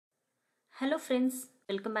Hello friends,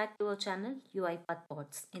 welcome back to our channel UiPath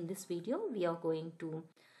Pods. In this video, we are going to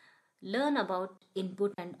learn about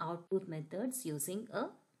input and output methods using a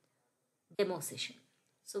demo session.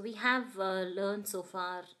 So we have learned so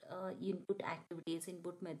far input activities,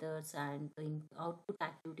 input methods and output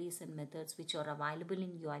activities and methods which are available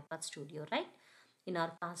in UiPath Studio, right? In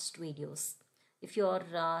our past videos. If you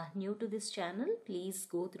are new to this channel, please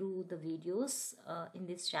go through the videos in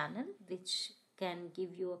this channel which can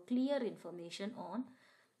give you a clear information on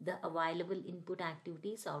the available input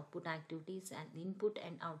activities, output activities and input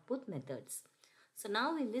and output methods. So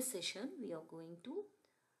now in this session, we are going to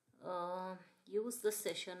use this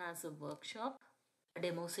session as a workshop, a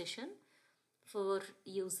demo session for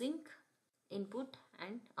using input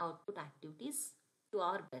and output activities to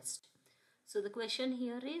our best. So the question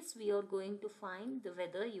here is, we are going to find the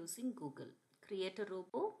weather using Google. Create a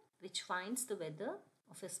robo which finds the weather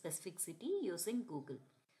of a specific city using Google.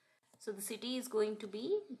 So the city is going to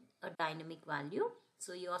be a dynamic value.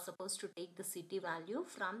 So you are supposed to take the city value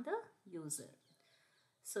from the user.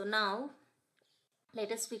 So now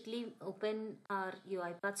let us quickly open our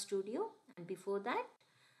UiPath Studio, and before that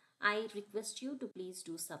I request you to please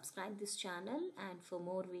do subscribe this channel, and for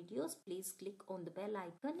more videos please click on the bell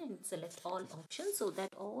icon and select all options so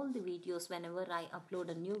that all the videos, whenever I upload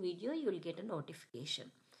a new video, you will get a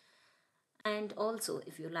notification. And also,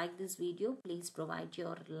 if you like this video, please provide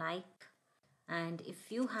your like, and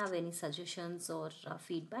if you have any suggestions or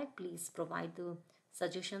feedback, please provide the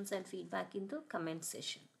suggestions and feedback in the comment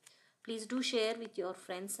section. Please do share with your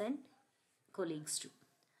friends and colleagues too.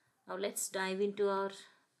 Now let's dive into our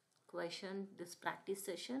question, this practice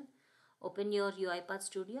session. Open your UiPath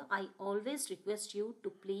Studio. I always request you to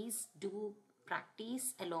please do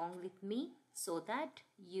practice along with me so that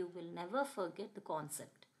you will never forget the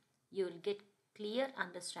concept. You will get clear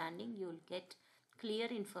understanding, you will get clear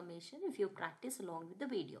information if you practice along with the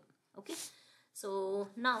video. Okay, so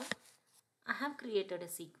now I have created a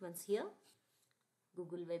sequence here,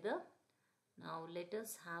 Google weather. Now let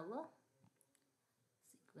us have a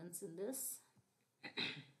sequence in this.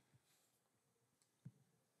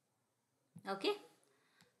 Okay,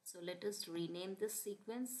 so let us rename this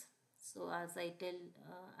sequence. So as I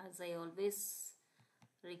always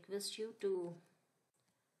request you to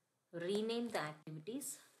rename the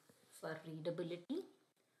activities for readability.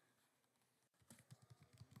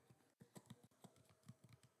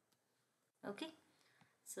 Okay,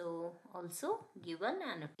 so also give an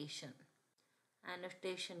annotation.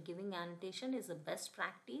 Giving annotation is the best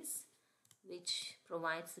practice which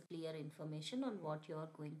provides clear information on what you are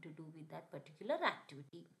going to do with that particular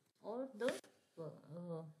activity or the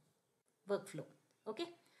workflow. Okay,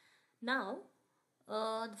 now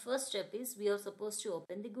the first step is we are supposed to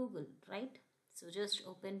open the Google, right? So just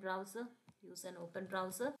open browser, use an open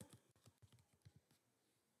browser.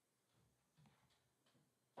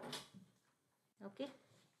 Okay,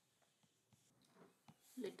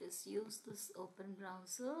 let us use this open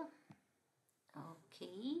browser.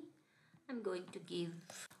 Okay, I'm going to give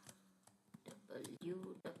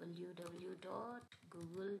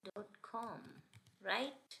www.google.com,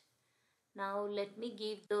 right? Now let me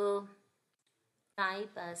give the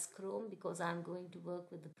type as Chrome because I'm going to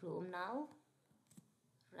work with the Chrome now,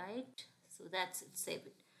 right? So that's it, save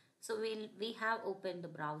it. So we have opened the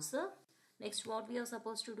browser. Next, what we are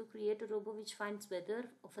supposed to do, create a robo which finds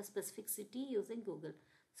weather of a specific city using Google.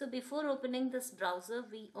 So before opening this browser,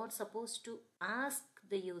 we are supposed to ask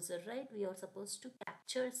the user, right? We are supposed to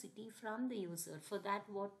capture city from the user. For that,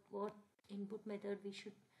 what input method we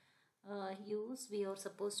should use? We are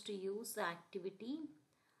supposed to use the activity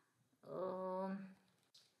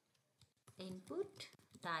input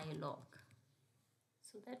dialog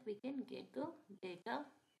so that we can get the data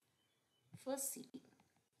for city.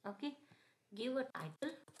 Okay, give a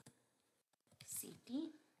title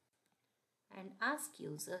city and ask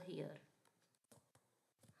user here,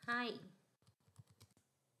 hi,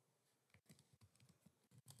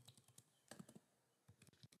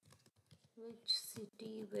 which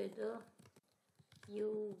city weather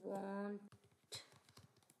you want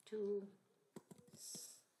to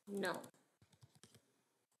know.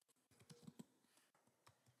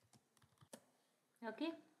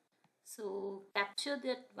 Okay, so capture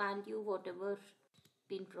that value whatever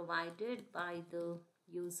been provided by the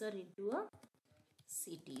user into a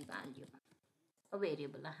city value, a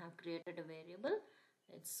variable. I have created a variable.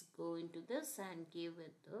 Let's go into this and give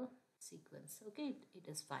it the sequence. Okay, it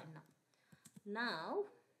is fine now. Now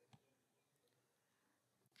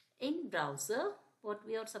in browser, what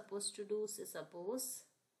we are supposed to do is, suppose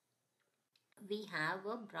we have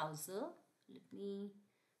a browser. Let me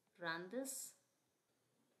run this.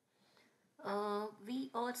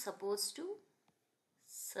 are supposed to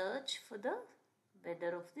search for the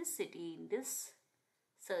weather of this city in this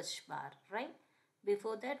search bar, right?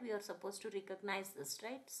 Before that we are supposed to recognize this,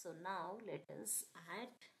 right? So now let us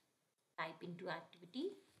type into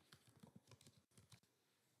activity,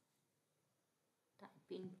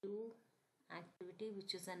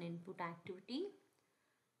 which is an input activity,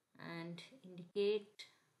 and indicate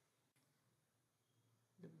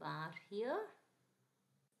the bar here,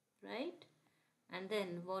 right? And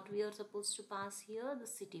then what we are supposed to pass here, the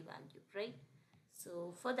city value, right?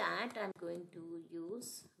 So for that I'm going to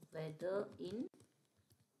use weather in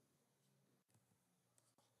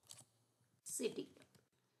city.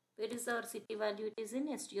 Where is our city value? It is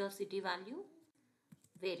in str city value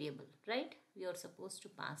variable, right? We are supposed to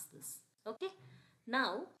pass this. Okay,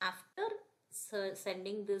 now after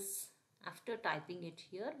sending this, after typing it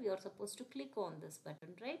here, we are supposed to click on this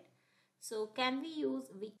button, right? So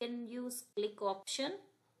we can use click option,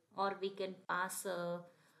 or we can pass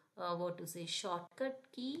shortcut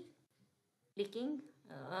key, clicking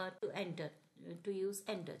to enter, to use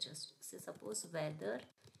enter. Just say suppose weather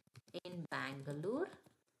in Bangalore,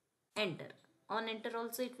 enter. On enter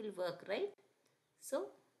also it will work, right?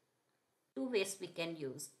 So two ways we can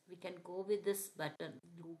use. We can go with this button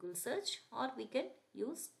Google search, or we can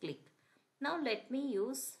use click. Now let me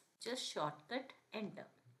use just shortcut enter.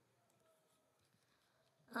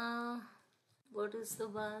 What is the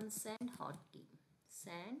one? Send hotkey.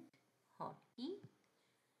 Send hotkey.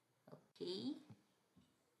 Okay.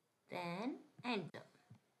 Then enter.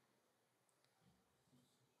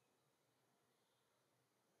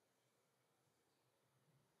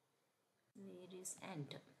 Where is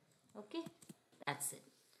enter? Okay, that's it.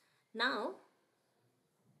 Now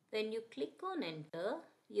when you click on enter,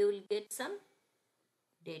 you will get some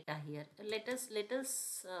data here. Let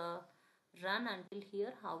us run until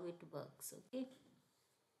here how it works. Okay,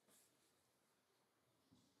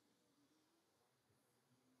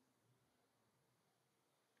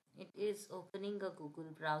 it is opening a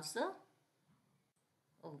Google browser.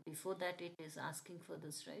 Oh, before that it is asking for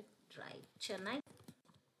this, right? Chennai.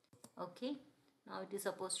 Okay, now it is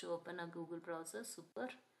supposed to open a Google browser. Super,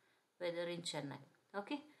 weather in Chennai.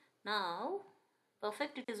 Okay, now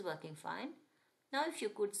perfect, it is working fine. Now if you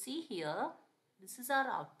could see here, this is our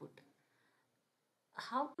output.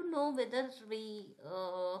 How to know whether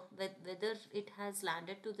whether it has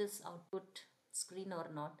landed to this output screen or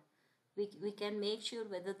not? We can make sure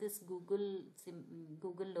whether this Google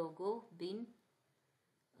logo been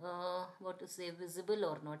visible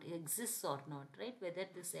or not, exists or not, right? Whether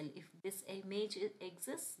if this image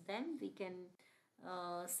exists, then we can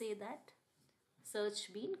say that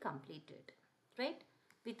search been completed, right?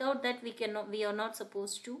 Without that we are not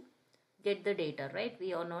supposed to get the data, right?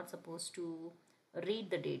 We are not supposed to read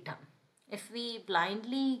the data. If we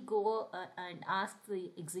blindly go and ask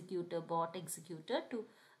the bot executor to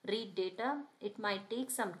read data, it might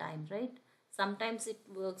take some time, right? Sometimes it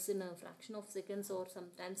works in a fraction of seconds, or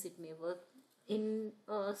sometimes it may work in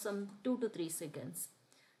some 2 to 3 seconds.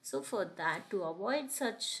 So for that, to avoid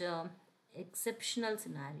such exceptional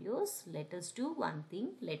scenarios, let us do one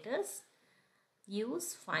thing. Let us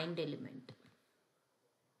use find element.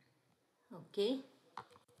 Okay,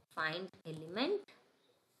 find element.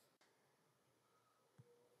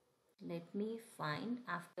 Let me find,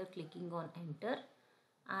 after clicking on enter,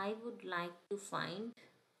 I would like to find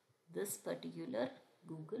this particular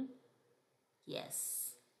Google,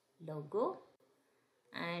 yes, logo,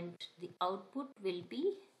 and the output will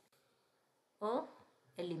be a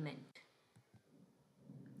element.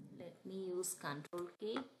 Let me use Control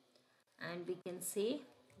K, and we can say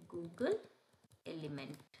Google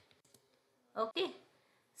element. Okay,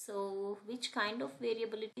 so which kind of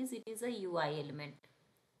variable it is? It is a UI element,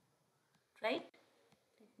 right?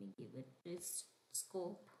 Let me give it this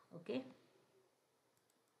scope. Okay,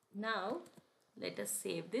 now let us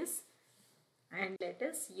save this and let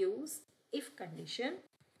us use if condition.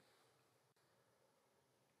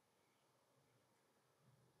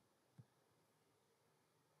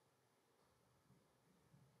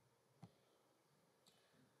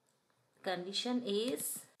 Condition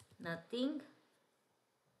is nothing.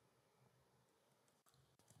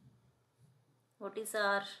 What is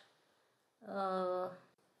our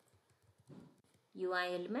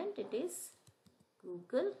UI element? It is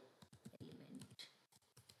Google element.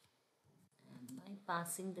 Am I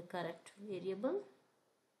passing the correct variable?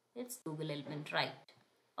 It's Google element, right?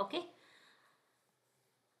 Okay.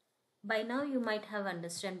 By now you might have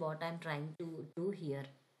understand what I'm trying to do here.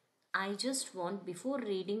 I just want, before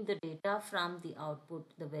reading the data from the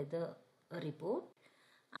output, the weather report,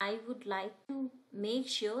 I would like to make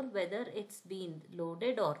sure whether it's been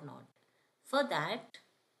loaded or not. For that,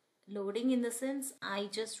 loading in the sense, I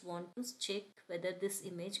just want to check whether this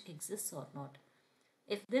image exists or not.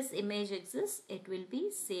 If this image exists, it will be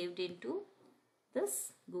saved into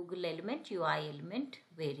this Google element, UI element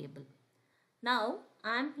variable. Now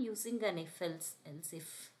I'm using an if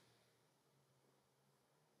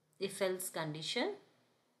else condition.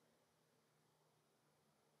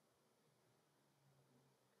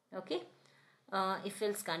 Okay, if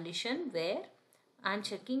else condition where I'm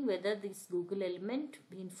checking whether this Google element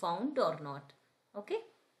been found or not. Okay,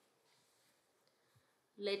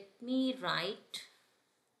 let me write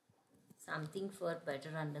something for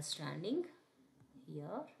better understanding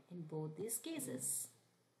here in both these cases.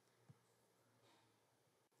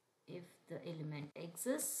 If the element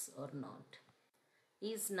exists or not.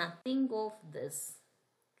 Is nothing of this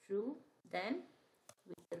true, then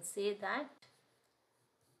we will say that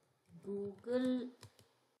Google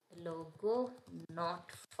logo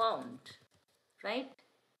not found, right?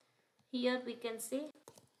 Here we can say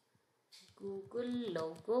Google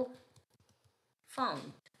logo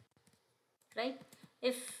found, right?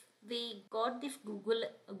 If we got the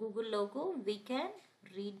Google logo, we can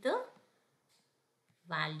read the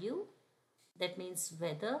value, that means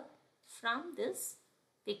weather, from this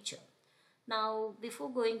picture. Now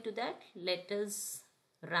before going to that, let us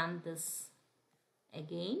run this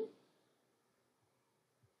again.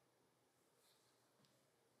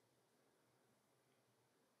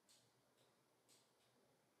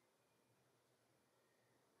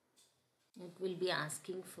 It will be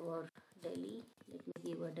asking for Delhi. Let me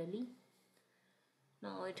give a Delhi.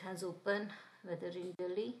 Now it has opened weather in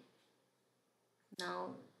Delhi.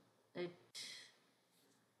 Now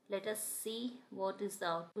let us see what is the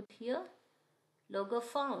output here. Logo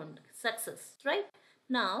found, success, right?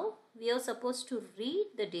 Now we are supposed to read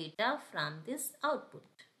the data from this output.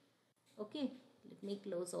 Okay, let me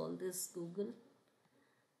close all this Google.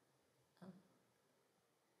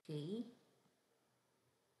 Okay.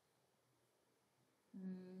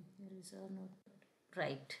 There is a notepad.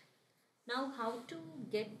 Right. Now how to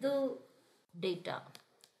get the data?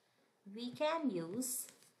 We can use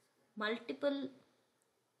multiple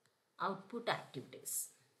output activities.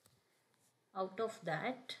 Out of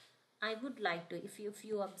that, I would like to, if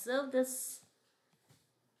you observe this,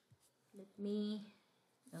 okay,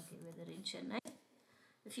 weather in Chennai.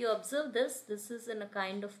 If you observe this is in a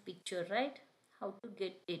kind of picture, right? How to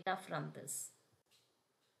get data from this?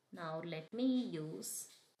 Now let me use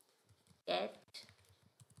get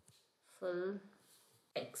full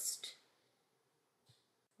text.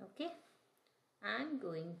 Okay, I'm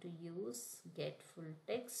going to use get full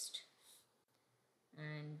text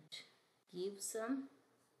and give some.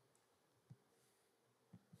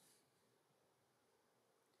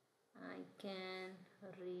 I can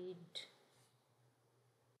read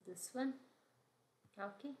this one.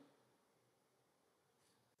 Okay,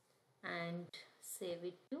 and save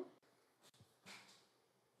it to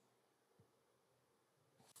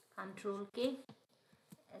Control K,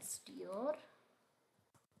 str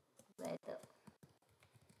weather.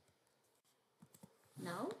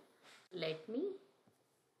 Now let me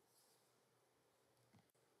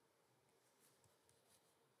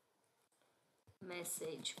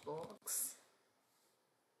message box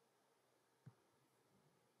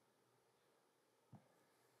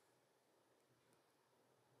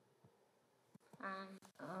and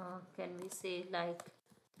can we say like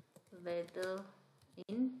weather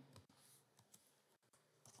in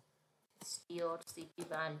your city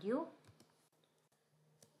value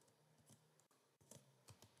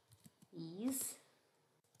is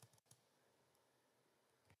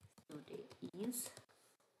today is,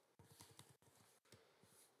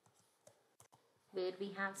 where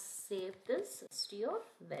we have saved this str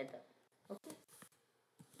weather. Okay,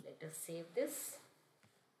 let us save this.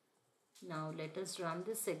 Now let us run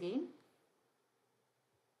this again.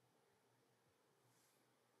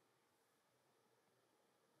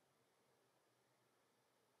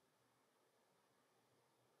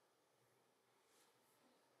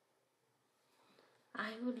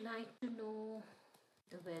 I would like to know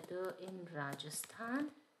the weather in Rajasthan.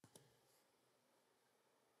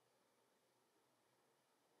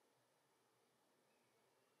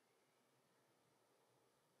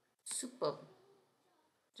 Superb,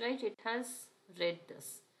 right? It has read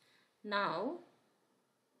this. Now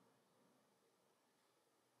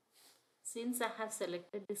since I have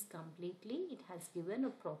selected this completely, it has given a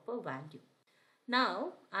proper value.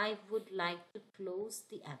 Now I would like to close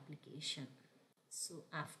the application. So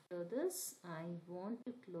after this, I want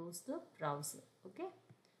to close the browser. Okay,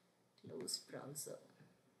 close browser.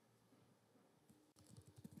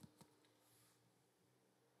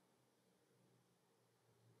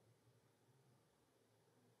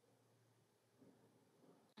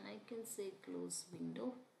 can say close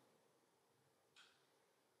window.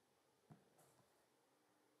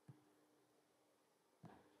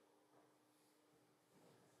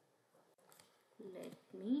 Let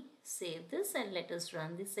me save this and let us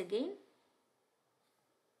run this again.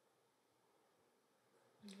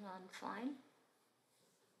 Run file.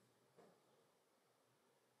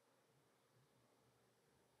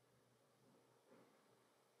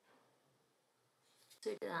 So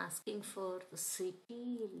it is asking for the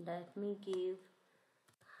city. Let me give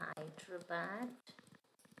Hyderabad.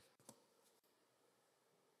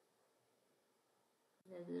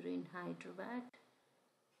 Weather in Hyderabad.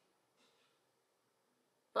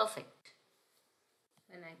 Perfect.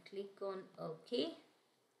 When I click on OK,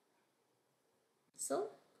 so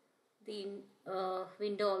the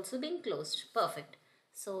window also being closed. Perfect.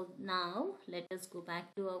 So now let us go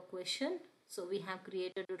back to our question. So we have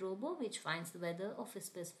created a robot which finds the weather of a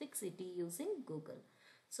specific city using Google.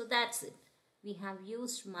 So that's it. We have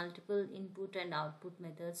used multiple input and output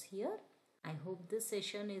methods here. I hope this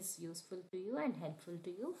session is useful to you and helpful to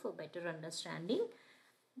you for better understanding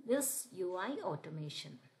this UI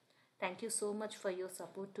automation. Thank you so much for your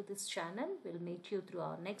support to this channel. We'll meet you through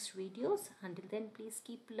our next videos. Until then, please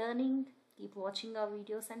keep learning, keep watching our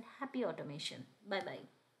videos, and happy automation. Bye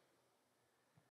bye.